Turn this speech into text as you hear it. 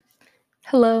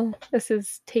Hello, this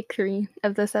is take 3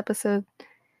 of this episode,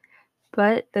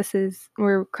 but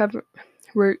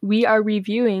we are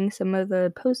reviewing some of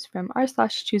the posts from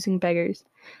r/choosingbeggars,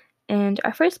 and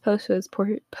our first post was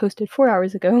posted 4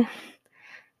 hours ago,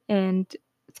 and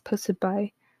it's posted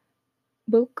by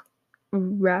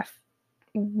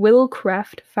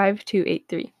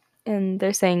Willcraft5283, and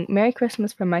they're saying, "Merry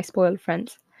Christmas from my spoiled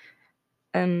friends."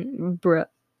 Bruh.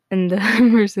 And the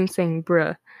person's saying,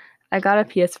 "Bruh, I got a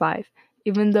PS5,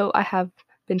 even though I have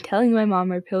been telling my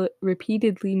mom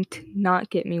repeatedly to not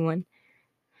get me one."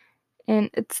 And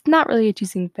it's not really a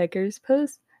choosing beggars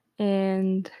post.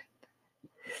 And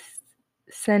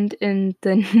Send in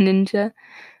the Ninja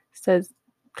says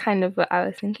kind of what I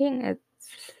was thinking.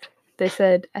 They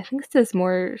said, I think this is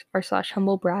more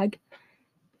r/humble brag,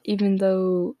 even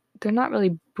though they're not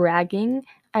really bragging.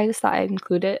 I just thought I'd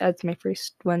include it as my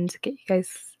first one to get you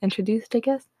guys introduced, I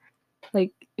guess.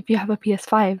 Like, if you have a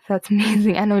PS5, that's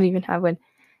amazing. I don't even have one.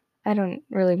 I don't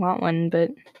really want one,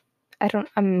 but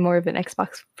I'm more of an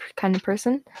Xbox kind of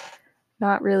person.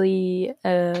 Not really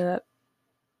a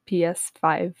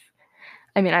PS5.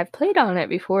 I mean, I've played on it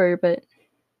before, but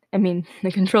I mean,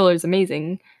 the controller is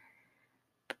amazing,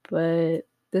 but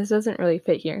this doesn't really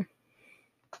fit here.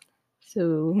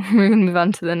 So we're gonna move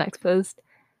on to the next post.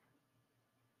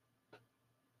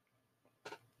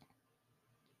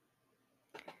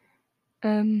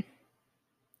 So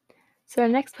our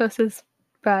next post is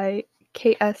by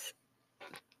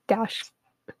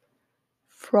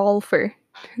KS-Frolfer,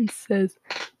 and says,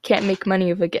 "Can't make money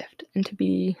of a gift." And to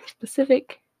be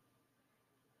specific,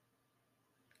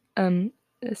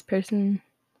 this person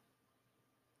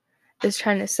is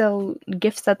trying to sell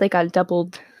gifts that they got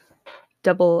double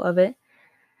of it.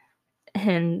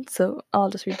 And so I'll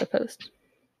just read the post.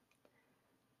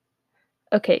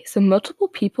 Okay, so multiple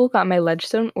people got my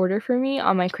Ledgestone order for me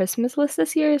on my Christmas list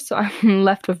this year, so I'm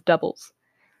left with doubles.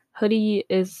 Hoodie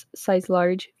is size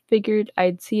large. Figured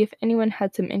I'd see if anyone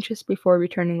had some interest before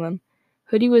returning them.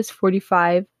 Hoodie was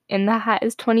 $45, and the hat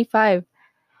is $25.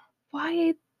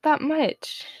 Why that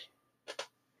much?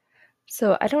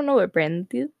 So I don't know what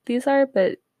brand these are,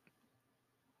 but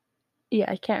yeah,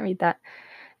 I can't read that.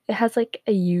 It has like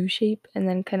a U shape and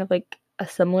then kind of like a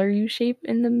similar U shape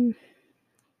in them.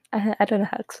 I don't know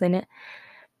how to explain it,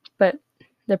 but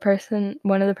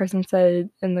one of the persons said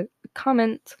in the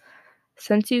comments,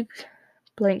 since you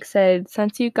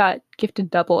got gifted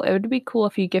double, it would be cool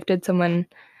if you gifted someone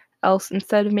else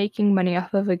instead of making money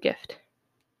off of a gift.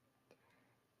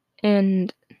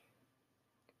 And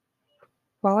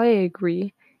while I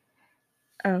agree,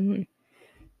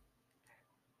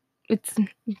 it's an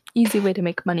easy way to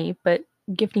make money, but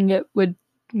gifting it would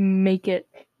make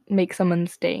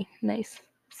someone's day nice.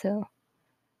 So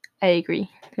I agree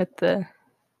with the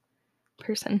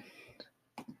person.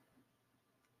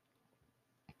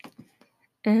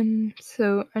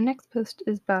 So our next post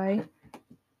is by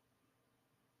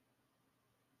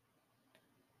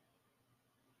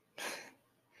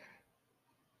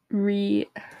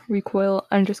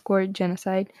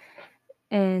recoil_genocide,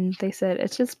 and they said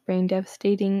it's just brain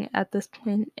devastating at this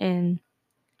point. And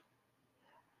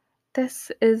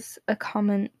this is a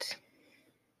comment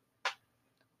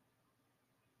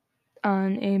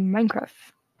on a Minecraft,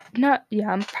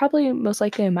 probably most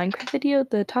likely a Minecraft video.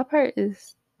 The top part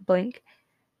is blank.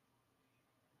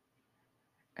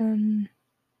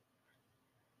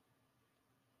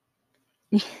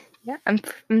 Yeah, I'm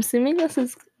assuming this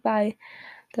is by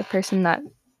the person that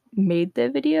made the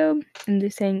video, and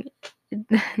they're saying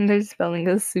their spelling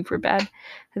is super bad.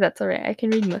 That's alright, I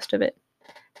can read most of it.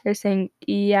 They're saying,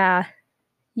 yeah,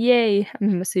 yay,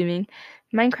 I'm assuming.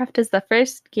 Minecraft is the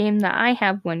first game that I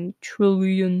have 1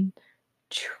 trillion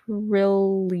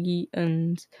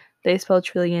trillions. They spell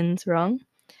trillions wrong.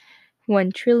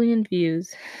 1 trillion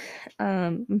views.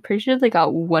 I'm pretty sure they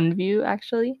got 1 view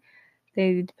actually.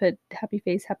 They put happy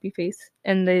face,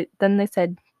 and then they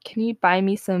said, "Can you buy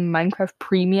me some Minecraft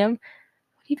Premium?"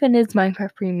 What even is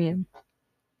Minecraft Premium?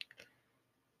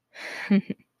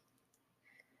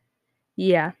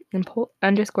 Yeah, and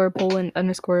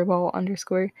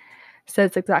Poland_ball_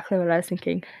 says exactly what I was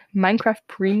thinking. Minecraft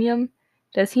Premium?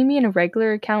 Does he mean a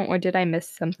regular account, or did I miss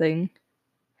something?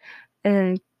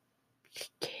 And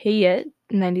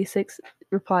Kayet96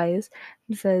 replies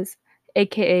and says,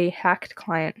 AKA hacked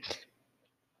client.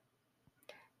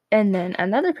 And then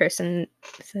another person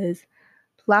says,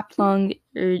 Laplong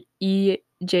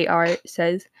EJR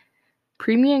says,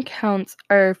 premium accounts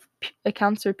are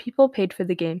people paid for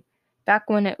the game. Back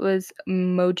when it was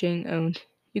Mojang owned.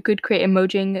 You could create a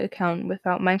Mojang account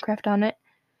without Minecraft on it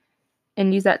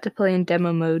and use that to play in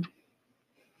demo mode.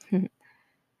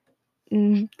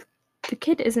 the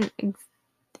kid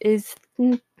is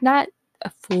not a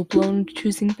full-blown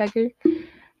choosing beggar,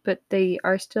 but they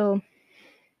are still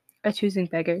a choosing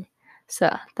beggar.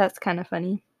 So that's kind of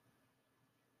funny.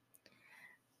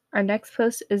 Our next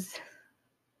post is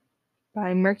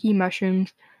by Murky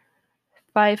Mushrooms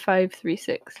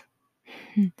 5536.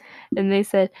 And they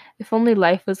said, if only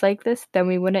life was like this, then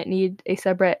we wouldn't need a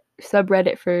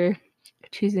subreddit for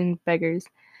choosing beggars.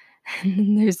 And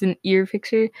then there's an ear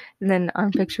picture, and then an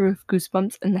arm picture with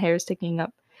goosebumps and the hair sticking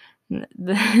up. And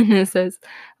it says,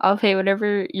 I'll pay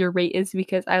whatever your rate is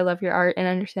because I love your art and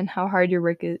understand how hard your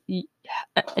work is,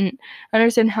 and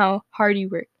understand how hard you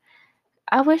work.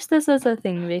 I wish this was a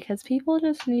thing because people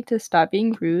just need to stop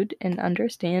being rude and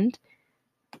understand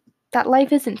that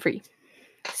life isn't free.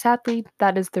 Sadly,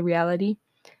 that is the reality.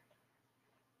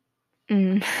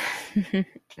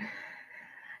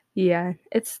 Yeah,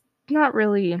 it's not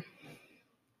really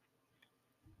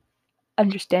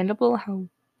understandable how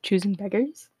choosing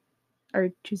beggars are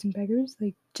choosing beggars.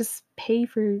 Like, just pay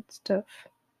for stuff.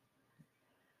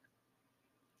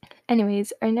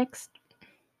 Anyways, our next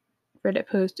Reddit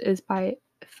post is by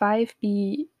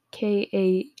 5BKAHLE.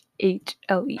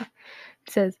 It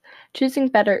says, choosing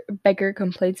beggar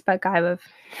complaints about guy with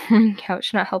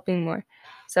couch not helping more.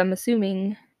 So I'm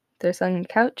assuming they're selling a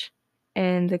couch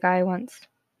and the guy wants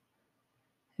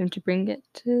him to bring it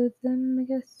to them, I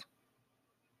guess.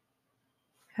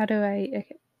 How do I...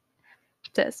 Okay.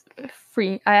 It says,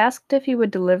 free. I asked if he would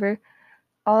deliver.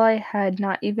 All I had,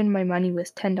 not even my money,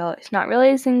 was $10. Not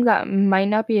realizing that might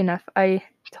not be enough, I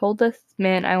told this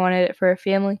man I wanted it for a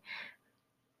family.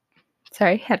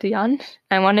 Sorry, had to yawn.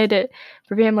 I wanted it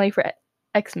for family for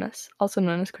Xmas, also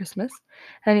known as Christmas.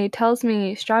 And he tells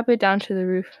me, strap it down to the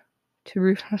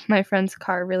roof of my friend's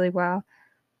car. Really wow.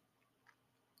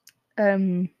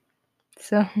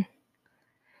 So,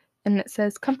 and it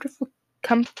says comfortable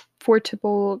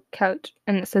couch,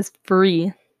 and it says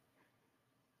free.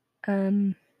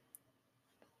 It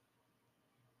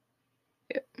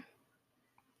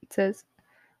says,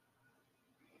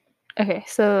 okay,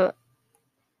 so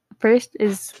first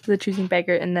is the choosing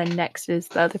beggar, and then next is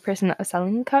the other person that was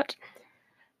selling the couch.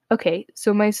 Okay,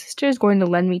 so my sister is going to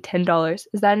lend me $10.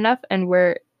 Is that enough? And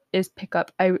where is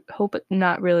pickup? I hope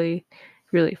not really,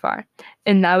 really far.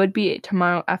 And that would be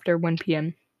tomorrow after 1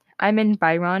 p.m. I'm in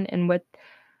Byron, and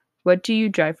what do you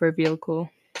drive for a vehicle?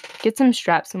 Get some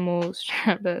straps and we'll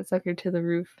strap that sucker to the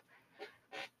roof.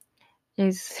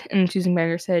 And the choosing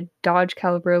beggar said, Dodge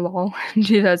Caliber lol,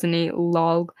 2008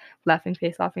 lol, laughing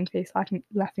face.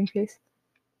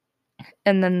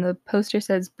 And then the poster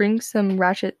says, bring some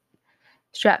ratchet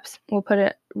straps. We'll put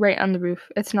it right on the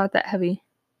roof. It's not that heavy.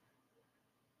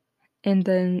 And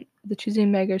then the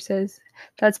choosing beggar says,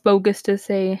 that's bogus to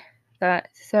say that.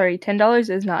 Sorry, $10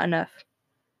 is not enough.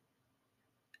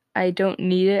 I don't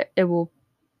need it. I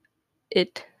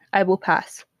will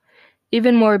pass.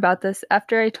 Even more about this,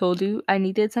 after I told you I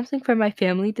needed something for my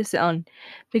family to sit on,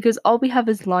 because all we have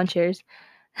is lawn chairs.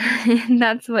 And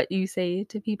that's what you say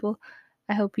to people.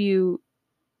 I hope you...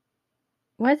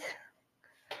 What?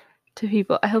 To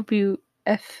people. I hope you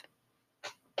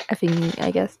effing me,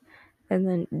 I guess. And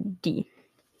then D.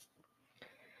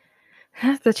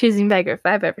 That's the choosing beggar if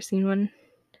I've ever seen one.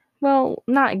 Well,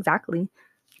 not exactly,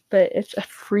 but it's a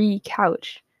free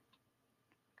couch.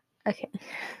 Okay.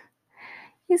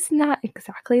 He's not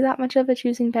exactly that much of a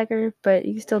choosing beggar, but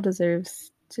he still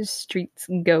deserves to streets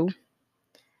go.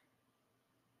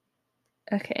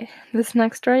 Okay, this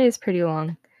next story is pretty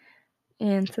long.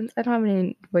 And since I don't have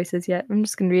any voices yet, I'm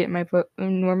just going to read it in my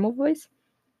normal voice.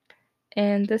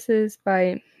 And this is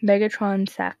by Megatron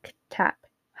Sack Tap,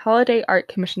 Holiday Art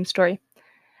Commission Story.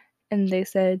 And they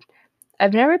said,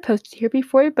 I've never posted here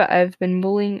before, but I've been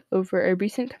mulling over a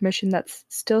recent commission that's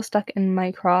still stuck in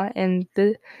my craw and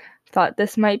thought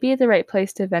this might be the right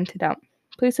place to vent it out.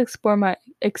 Please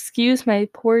excuse my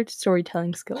poor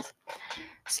storytelling skills.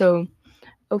 So,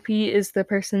 OP is the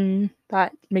person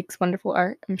that makes wonderful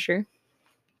art, I'm sure.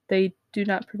 They do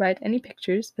not provide any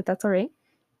pictures, but that's alright.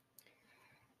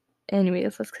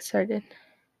 Anyways, let's get started.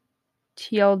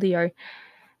 TLDR.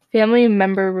 Family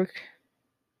member...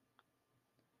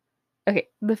 Okay,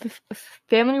 the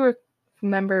family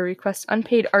member requests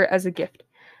unpaid art as a gift.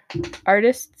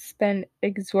 Artists spend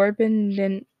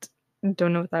exorbitant,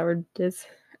 don't know what that word is,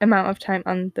 amount of time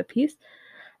on the piece,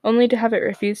 only to have it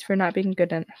refused for not being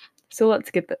good enough. So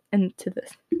let's get into this.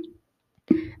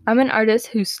 I'm an artist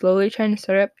who's slowly trying to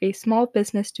start up a small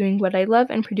business doing what I love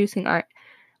and producing art.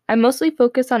 I mostly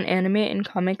focus on anime and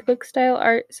comic book style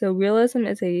art, so realism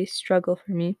is a struggle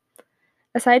for me.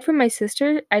 Aside from my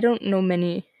sister, I don't know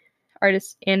many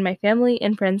artists and my family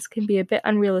and friends can be a bit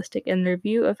unrealistic in their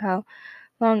view of how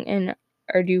long and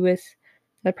arduous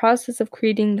the process of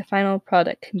creating the final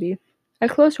product can be. A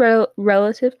close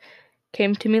relative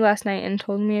came to me last night and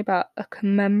told me about a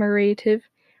commemorative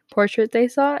portrait they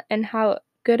saw and how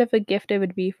good of a gift it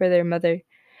would be for their mother.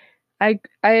 I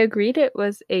agreed it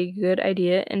was a good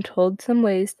idea and told some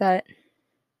ways they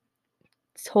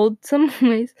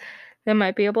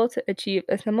might be able to achieve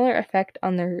a similar effect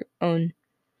on their own.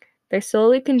 They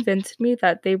slowly convinced me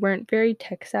that they weren't very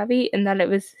tech savvy and that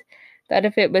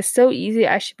if it was so easy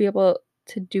I should be able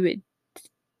to do it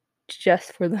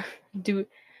just for them. Do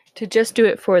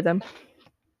it for them.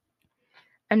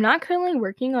 I'm not currently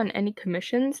working on any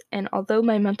commissions, and although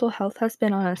my mental health has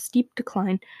been on a steep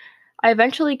decline, I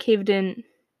eventually caved in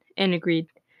and agreed.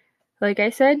 Like I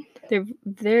said,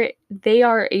 they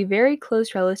are a very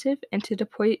close relative, and to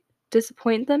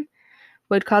disappoint them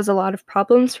would cause a lot of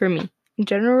problems for me.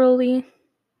 Generally,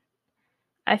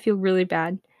 I feel really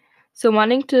bad. So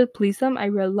wanting to please them, I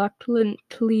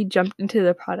reluctantly jumped into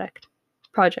the project.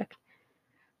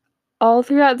 All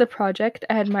throughout the project,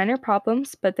 I had minor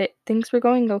problems, but things were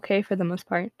going okay for the most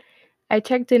part. I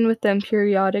checked in with them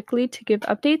periodically to give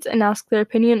updates and ask their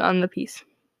opinion on the piece.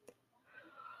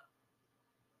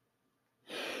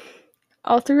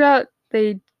 All throughout,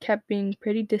 they kept being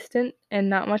pretty distant and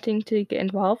not wanting to get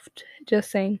involved,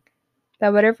 just saying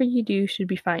that whatever you do should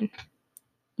be fine.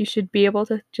 You should be able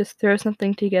to just throw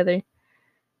something together.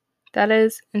 That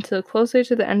is, until closer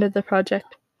to the end of the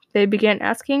project, they began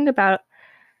asking about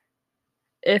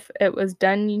if it was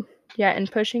done yet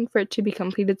and pushing for it to be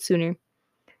completed sooner.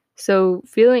 So,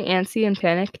 feeling antsy and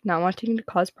panicked, not wanting to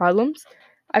cause problems,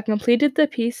 I completed the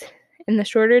piece in the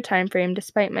shorter time frame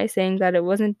despite my saying that it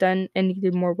wasn't done and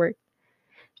needed more work.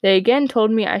 They again told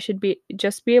me I should be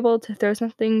able to throw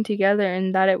something together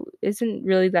and that it isn't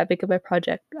really that big of a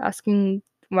project, asking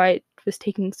why it was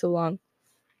taking so long.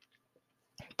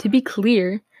 To be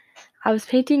clear, I was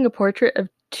painting a portrait of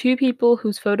two people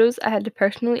whose photos I had to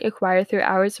personally acquire through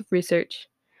hours of research,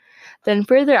 then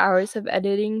further hours of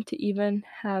editing to even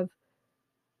have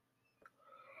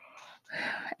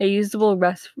a usable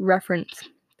reference.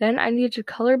 Then I needed to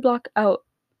color block out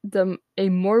a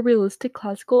more realistic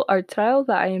classical art style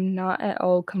that I am not at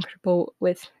all comfortable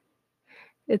with.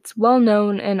 It's well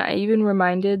known, and I even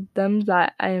reminded them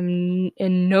that I am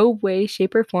in no way,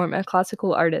 shape, or form a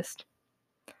classical artist.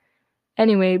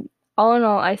 Anyway, all in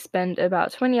all, I spent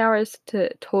about 20 hours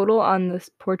total on this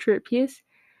portrait piece,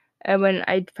 and when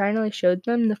I finally showed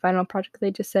them the final project, they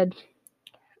just said,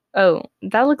 "Oh,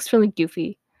 that looks really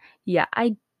goofy. Yeah,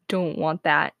 I don't want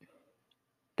that."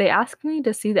 They asked me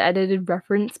to see the edited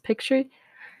reference picture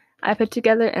I put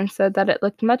together and said that it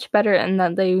looked much better and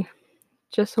that they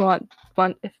just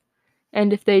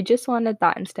if they just wanted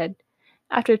that instead.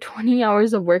 After 20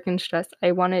 hours of work and stress,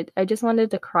 I just wanted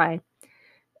to cry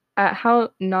at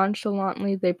how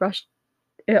nonchalantly they brushed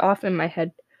it off in my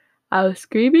head. I was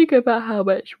screaming about how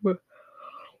much work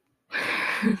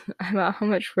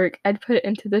I'd put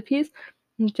into the piece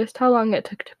and just how long it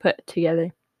took to put it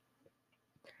together.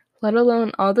 Let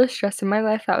alone all the stress in my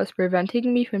life that was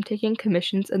preventing me from taking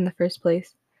commissions in the first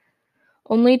place.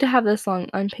 Only to have this long,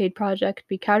 unpaid project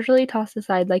be casually tossed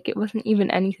aside like it wasn't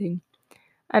even anything.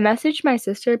 I messaged my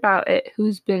sister about it,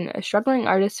 who's been a struggling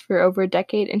artist for over a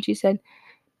decade, and she said,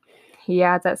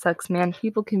 "Yeah, that sucks, man.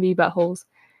 People can be buttholes,"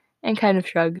 and kind of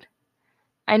shrugged.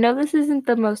 I know this isn't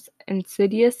the most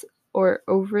insidious or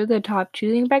over-the-top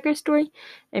choosing beggar story,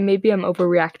 and maybe I'm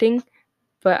overreacting,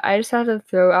 but I just have to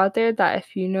throw out there that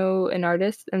if you know an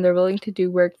artist and they're willing to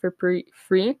do work for free,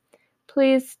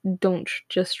 please don't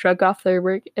just shrug off their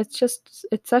work. It's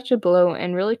such a blow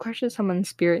and really crushes someone's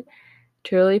spirit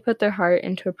to really put their heart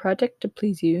into a project to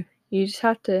please you. You just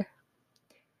have to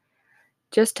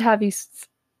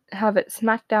have it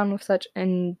smacked down with such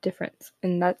indifference,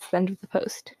 and that's the end of the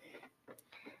post.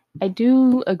 I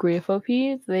do agree with OP.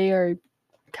 They are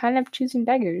kind of choosing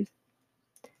beggars.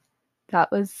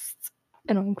 That was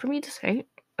annoying for me to say.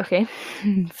 Okay,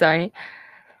 sorry.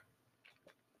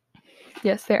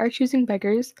 Yes, they are choosing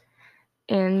beggars,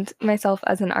 and myself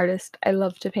as an artist, I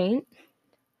love to paint.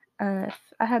 If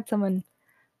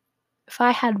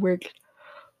I had worked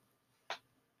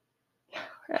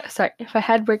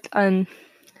on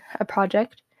a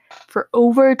project for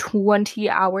over 20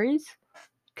 hours,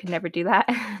 could never do that,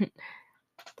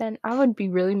 then I would be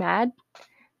really mad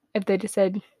if they just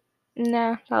said,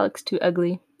 "Nah, that looks too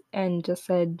ugly," and just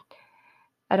said,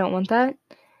 "I don't want that."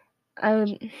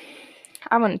 I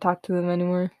wouldn't talk to them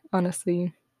anymore,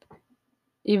 honestly,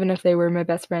 even if they were my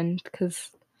best friend,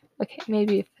 because, okay,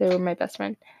 maybe if they were my best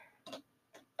friend.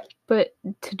 But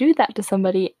to do that to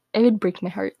somebody it would break my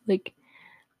heart. Like,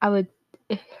 I would,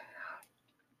 if,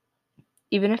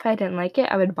 even if I didn't like it,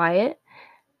 I would buy it,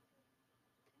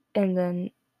 and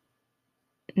then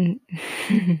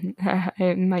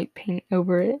I might paint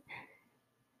over it,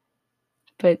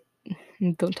 but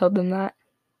don't tell them that.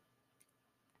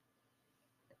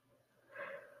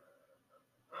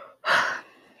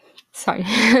 Sorry,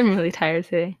 I'm really tired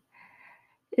today.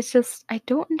 It's just, I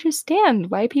don't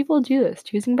understand why people do this.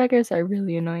 Choosing beggars are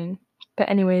really annoying. But,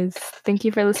 anyways, thank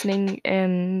you for listening,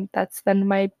 and that's then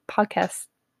my podcast,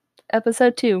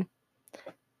 episode 2.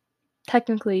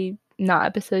 Technically, not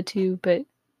episode 2, but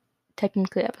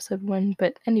technically episode 1.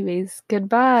 But, anyways,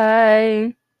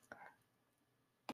 goodbye.